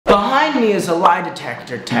me is a lie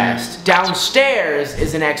detector test. Downstairs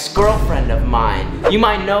is an ex-girlfriend of mine. You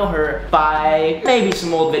might know her by maybe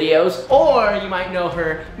some old videos, or you might know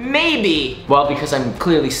her maybe, well, because I'm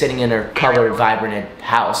clearly sitting in her colored, vibrant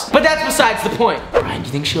house. But that's besides the point. Brian, do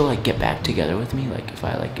you think she'll like get back together with me, like if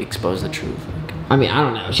I like expose the truth? Like, I mean, I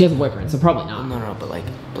don't know. She has a boyfriend, so probably not. No, but like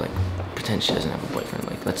pretend she doesn't have a boyfriend.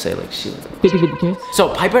 Like, let's say like she was. 50-50 chance.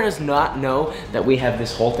 So Piper does not know that we have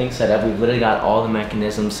this whole thing set up. We've literally got all the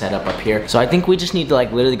mechanisms set up here. So I think we just need to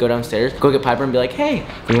like literally go downstairs, go get Piper and be like, hey,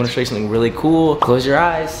 we want to show you something really cool. Close your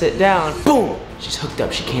eyes, sit down. Boom! She's hooked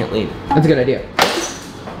up, she can't leave. That's a good idea.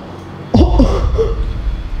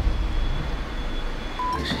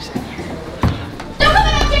 She's in here. Don't come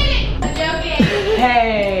in, I'm kidding! I'm joking.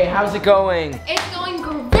 Hey, how's it going? It's going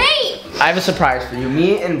great! I have a surprise for you.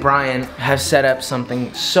 Me and Brian have set up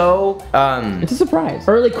something so, It's a surprise.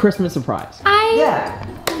 Early Christmas surprise. yeah.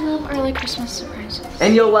 I love early Christmas surprises.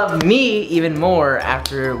 And you'll love me even more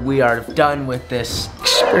after we are done with this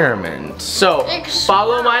experiment. So,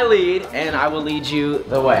 follow my lead and I will lead you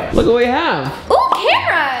the way. Look what we have. Ooh,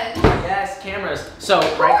 cameras! Yes, cameras. So,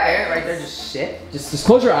 right there, just sit. Just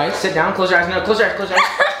close your eyes. Sit down, close your eyes. No, close your eyes, close your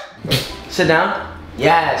eyes. Sit down.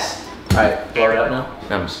 Yes. All right, blow it up now.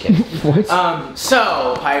 No, I'm just kidding. What?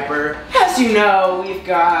 So, Piper, as you know, we've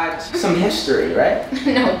got some history, right?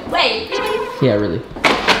 No way. Yeah, really.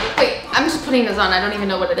 Wait, I'm just putting this on. I don't even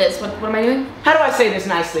know what it is. What am I doing? How do I say this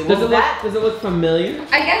nicely? Does Well, it look familiar?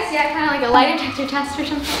 I guess, yeah, kind of like a lie detector test or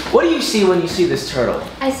something. what do you see when you see this turtle?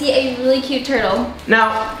 I see a really cute turtle.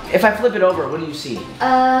 Now, if I flip it over, what do you see?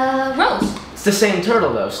 Rose. It's the same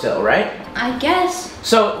turtle though, still, right? I guess.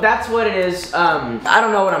 So that's what it is. I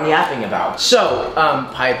don't know what I'm yapping about. So,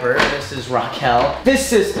 Piper, this is Raquel. This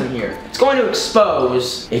system here, it's going to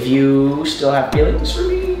expose if you still have feelings for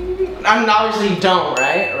me. I mean, obviously you don't,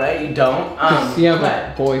 right? Right? You don't. You have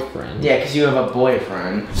a boyfriend. Yeah, because you have a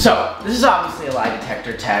boyfriend. So, this is obviously a lie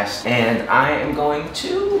detector test, and I am going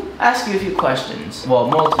to ask you a few questions. Well,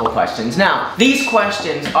 multiple questions. Now, these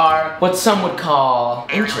questions are what some would call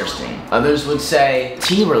interesting. Others would say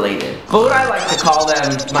tea-related. But what I like to call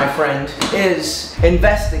them, my friend, is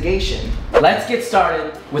investigation. Let's get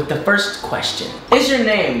started with the first question. Is your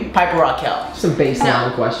name Piper Raquel? Some baseline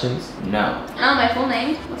No. questions. No. Oh, my full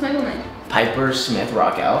name? What's my full name? Piper Smith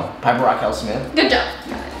Raquel. Piper Raquel Smith. Good job.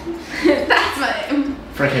 That's my name.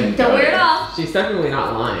 Freaking Don't wear it off. She's definitely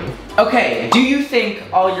not lying. Okay, do you think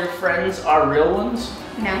all your friends are real ones?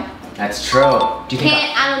 No. That's true. Do you think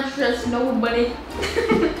I don't trust nobody.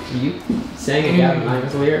 You saying a Gavin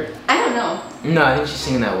Magnus lyric? I don't know. No, I think she's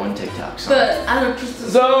singing that one TikTok song. But I don't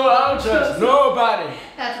trust So I don't trust nobody.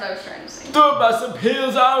 That's what I was trying to say. Do about some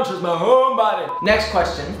pills, I don't trust my own body. Next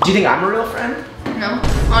question. Do you think I'm a real friend? No.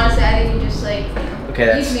 Honestly, I think you just like, you know,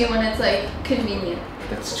 Okay, use me when it's like convenient.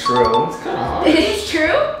 That's true. It's kind of hard. It is true?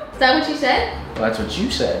 Is that what you said? Well, that's what you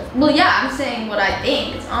said. Well, yeah, I'm saying what I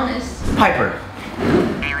think. It's honest. Piper.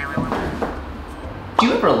 Do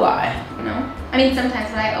you ever lie? No. I mean, sometimes,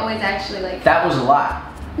 but I always actually like. That was a lie.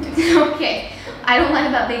 Okay. I don't lie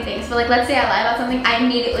about big things, but like, let's say I lie about something, I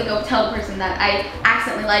immediately go tell the person that I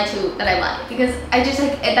accidentally lied to that I lied, because I just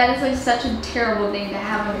like that is like such a terrible thing to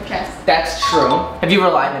have on your chest. That's true. Have you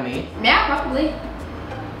ever lied to me? Yeah, probably.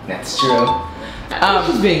 That's true.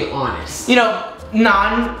 Just being honest. You know,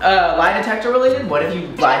 lie detector related, what have you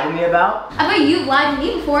lied to me about? I bet you've lied to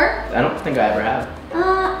me before. I don't think I ever have.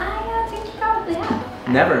 I think you probably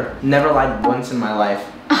have. Never lied once in my life.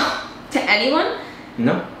 To anyone?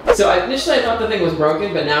 No. So initially I thought the thing was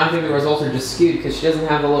broken, but now I think the results are just skewed because she doesn't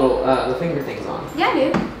have the little the finger things on. Yeah,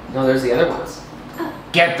 I do. No, there's the other ones.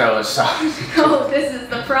 Get those songs. Oh, this is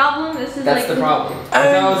the problem. This is That's like the problem.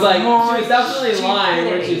 I was like, she was definitely lying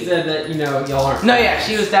when she said that, you know, y'all aren't. No, yeah,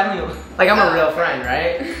 she was definitely like, I'm a real friend,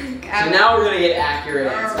 right? So now we're gonna get accurate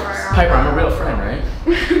answers. Piper, I'm a real friend, right?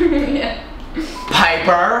 Yeah.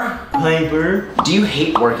 Piper, do you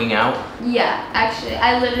hate working out? Yeah, actually,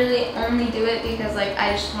 I literally only do it because like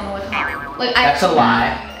I just want to look hot. Like That's a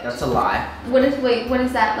lie. That's a lie. What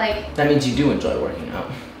is that like? That means you do enjoy working out.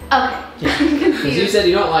 Okay. I'm Because you confused. said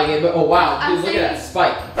you don't like it, but oh wow, I'm dude, look at that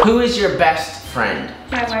spike. Who is your best friend?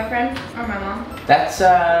 My boyfriend or my mom? That's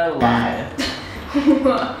a lie.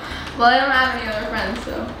 Well, I don't have any other friends,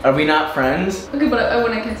 so. Are we not friends? Okay, but I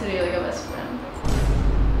wouldn't consider you like a best friend.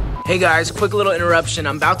 Hey guys, quick little interruption.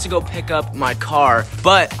 I'm about to go pick up my car,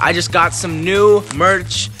 but I just got some new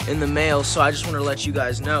merch in the mail, so I just want to let you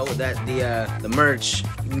guys know that the merch,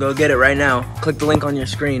 you can go get it right now. Click the link on your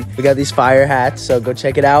screen. We got these fire hats, so go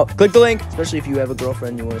check it out. Click the link, especially if you have a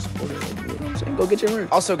girlfriend and you want to support her. Like, you know what I'm saying? go get your merch.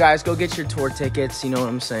 Also, guys, go get your tour tickets. You know what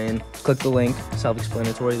I'm saying. Click the link,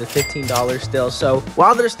 self-explanatory. They're $15 still. So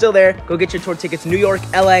while they're still there, go get your tour tickets. New York,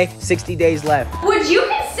 LA, 60 days left. Would you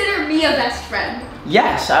consider me a best friend?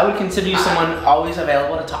 Yes, I would consider you someone always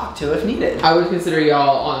available to talk to if needed. I would consider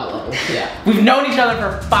y'all on that level. Yeah. We've known each other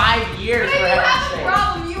for 5 years. But if you have a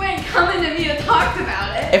problem, you ain't coming to me to talk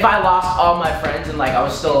about it. If I lost all my friends and like I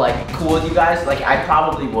was still like cool with you guys, like I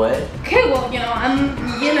probably would. Okay, well, you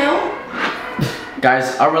know.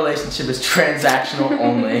 Guys, our relationship is transactional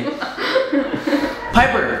only.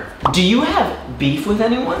 Piper, do you have beef with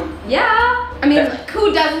anyone? Yeah. I mean, like,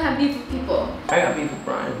 who doesn't have beef with people? I got beef with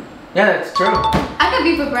Brian. Yeah, that's true. I got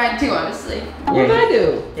beef with Brian too, honestly. What did I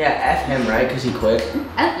do? Yeah, F him, right? Because he quit.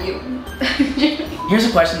 F you. Here's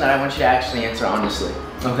a question that I want you to actually answer honestly.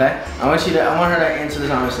 Okay? I want her to answer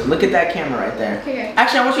this honestly. Look at that camera right there. Okay.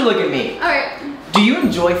 Actually, I want you to look at me. Alright. Do you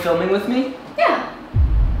enjoy filming with me? Yeah.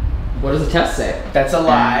 What does the test say? That's a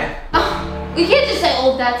lie. Oh, we can't just say,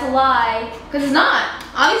 oh, that's a lie. Because it's not.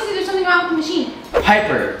 Obviously, there's something wrong with the machine.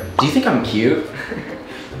 Piper, do you think I'm cute?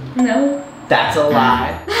 No. That's a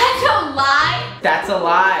lie. That's a lie? That's a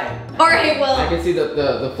lie. Alright, well. I can see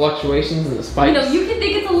the fluctuations and the spikes. You can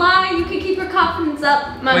think it's a lie. You can keep your confidence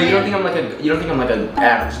up, my Wait, man. you don't think I'm like an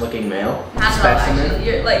average looking male? Not at all, Specimen? actually.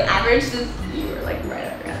 You're like average. You're like right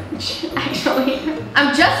up your average. Actually,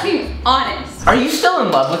 I'm just being honest. Are you still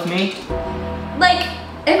in love with me? Like,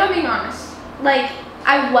 if I'm being honest, like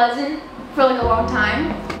I wasn't for like a long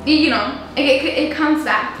time. You know, it comes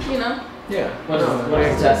back. You know. Yeah. What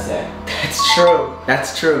does the test say? That's true.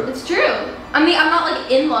 That's true. It's true. I mean, I'm not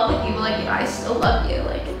like in love with you, but like I still love you.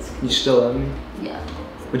 Like it's. You still love me? Yeah.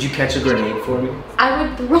 Would you catch a grenade for me? I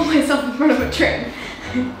would throw myself in front of a train.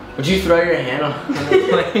 Would you throw your hand on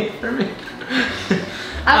the plane for me?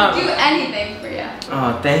 I would do anything for you.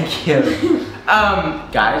 Oh, thank you.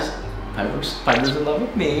 Guys, Piper's in love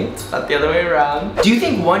with me. It's not the other way around. Do you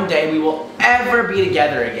think one day we will ever be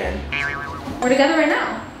together again? We're together right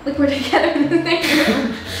now. Like we're together in the same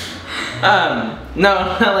room.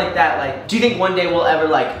 No, not like that. Like, do you think one day we'll ever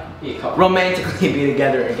like romantically be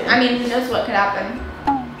together again? I mean, who knows what could happen?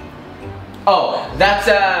 Oh, that's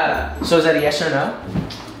so is that a yes or no?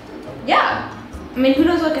 Yeah. I mean, who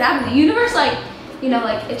knows what could happen? The universe, like, you know,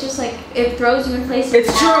 like it just like it throws you in places.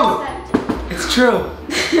 It's true. It's true.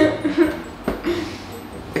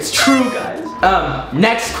 It's true, guys.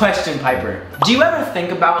 Next question, Piper. Do you ever think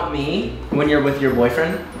about me when you're with your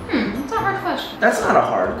boyfriend? That's a hard question. That's not a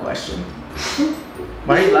hard question.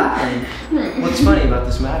 Why are you laughing? What's funny about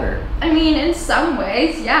this matter? I mean, in some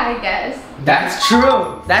ways, yeah, I guess. That's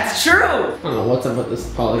true. That's true. I don't know what's up with this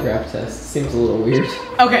polygraph test. It seems a little weird.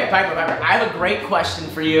 Okay, Piper, I have a great question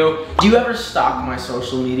for you. Do you ever stalk my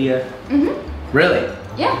social media? Really?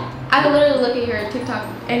 Yeah. I could literally look at your TikTok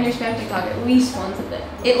and your spam TikTok at least once a day.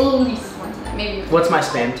 At least once a day, maybe. What's my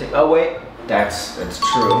spam tip? Oh wait, that's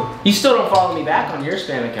true. You still don't follow me back on your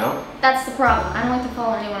spam account. That's the problem. I don't like to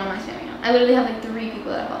follow anyone on my spam account. I literally have like 3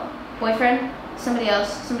 people that I follow. Boyfriend, somebody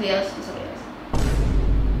else, and somebody else.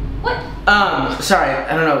 What? Sorry,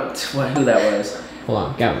 I don't know who that was. Hold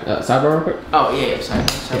on, Gavin, sidebar real quick. Oh yeah,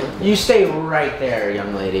 sorry. You stay right there,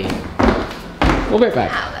 young lady. We'll be right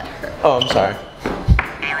back. Ow, that hurt. Oh, I'm sorry.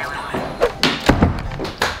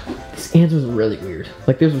 This answer's really weird.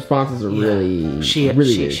 Like, those responses are really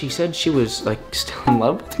weird. She said she was like still in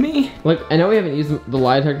love with me. Like, I know we haven't used the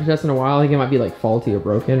lie detector test in a while. I think it might be like faulty or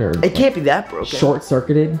broken or It can't be that broken.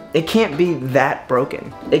 short-circuited. It can't be that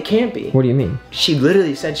broken. It can't be. What do you mean? She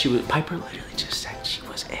literally said Piper literally just said she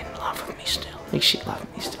was in love with me still. Like she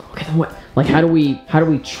loved me still. Okay, then what? Like, how do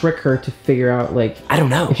we trick her to figure out, like, I don't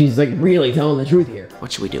know. if she's like really telling the truth here?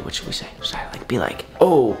 What should we do? What should we say? Should I like be like,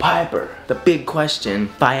 oh Piper, the big question.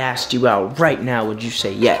 If I asked you out right now, would you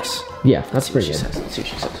say yes? Yeah, that's pretty good. Let's see what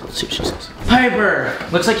she says. Let's see what she says. Piper,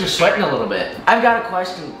 looks like you're sweating a little bit. I've got a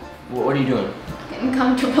question. What are you doing? Getting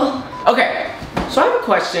comfortable. Okay, so I have a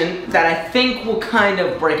question that I think will kind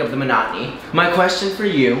of break up the monotony. My question for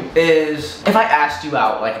you is, if I asked you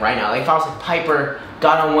out like right now, like if I was like, Piper,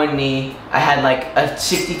 got on one knee, I had like a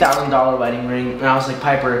 $60,000 wedding ring, and I was like,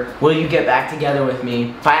 Piper, will you get back together with me?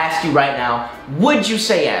 If I asked you right now, would you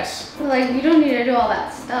say yes? Well, like, you don't need to do all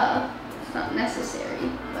that stuff. It's not necessary,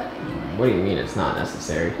 but anyway. What do you mean it's not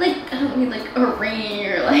necessary? Like, I don't mean like a ring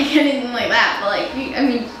or like anything like that, but like, I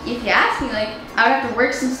mean, if you ask me, like, I would have to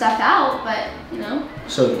work some stuff out, but, you know.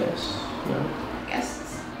 So yes, no. I guess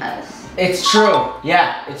it's us. It's true,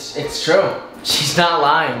 yeah, it's true. She's not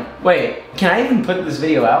lying. Wait, can I even put this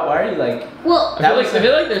video out? Why are you like... Well, I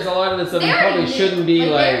feel like there's a lot of this stuff you probably shouldn't be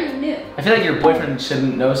like... I feel like your boyfriend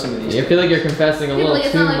shouldn't know some of these I feel like you're confessing a little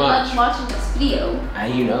it's too not like much. watching this video. How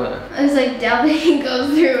do you know that? It's like doubt that he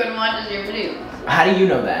goes through and watches your videos. How do you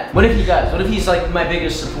know that? What if he does? What if he's like my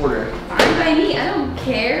biggest supporter? Fine by me, I don't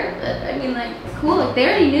care. But I mean, like, cool. Like, they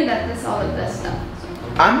already knew that all of this stuff.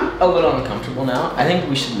 I'm a little uncomfortable now. I think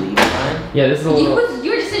we should leave, Ryan. Yeah, this is a It little... was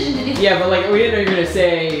your decision to do. Yeah, but like, we didn't know you were gonna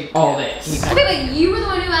say all this. Okay, but you were the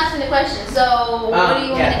one who asked me the question, so what do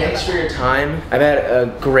you want yeah, me to do? thanks for your time. I've had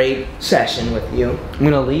a great session with you. I'm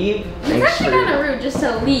gonna leave. It's actually kind of rude just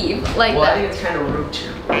to leave like well, that. I think it's kind of rude to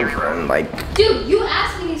your boyfriend. Like, dude, you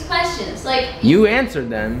asked me these questions. Like, you answered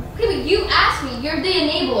them. okay, but you asked me. You're the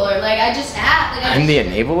enabler. Like, I just asked. Like, I'm the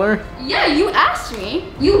enabler? Yeah, you asked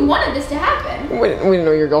me. You wanted this to happen. We didn't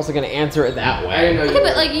know you were also gonna answer it that way. I didn't know Okay,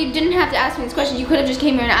 but like, you didn't have to ask me these questions. You could have just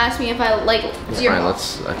came here and asked me if I like. It's your Alright,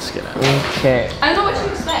 fault. let's get out of here. Okay. I don't know what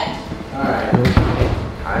you expect. Alright.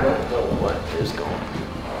 I don't know what is going on.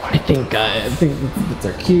 I think that's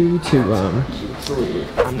our cue to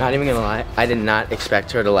I'm not even gonna lie. I did not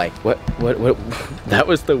expect her to like. What? That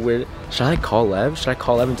was the weird. Should I call Lev? Should I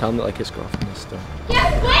call Lev and tell him that like his girlfriend is still?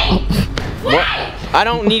 Yes, wait! Wait! What? I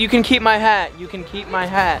don't need. You can keep my hat. You can keep my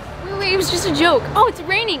hat. Wait, it was just a joke. Oh, it's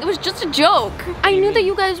raining. It was just a joke. I knew that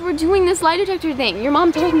you guys were doing this lie detector thing. Your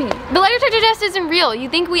mom told me. The lie detector test isn't real. You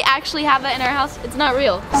think we actually have that in our house? It's not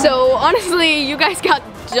real. So honestly, you guys got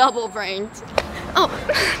double pranked. Oh,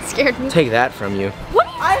 it scared me. Take that from you. What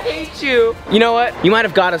are you I hate you. You know what? You might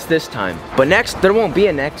have got us this time, but there won't be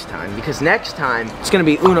a next time because next time it's gonna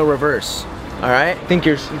be Uno reverse. All right? You think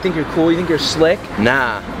you're cool? You think you're slick?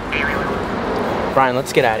 Nah. Brian,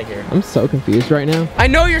 let's get out of here. I'm so confused right now. I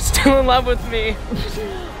know you're still in love with me.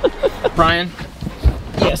 Brian.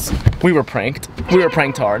 Yes. We were pranked. We were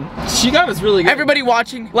pranked hard. She got us really good. Everybody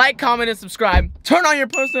watching, like, comment, and subscribe. Turn on your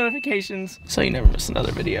post notifications so you never miss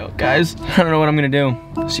another video. Guys, I don't know what I'm gonna do.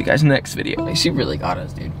 See you guys in the next video. She really got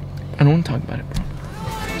us, dude. I don't want to talk about it.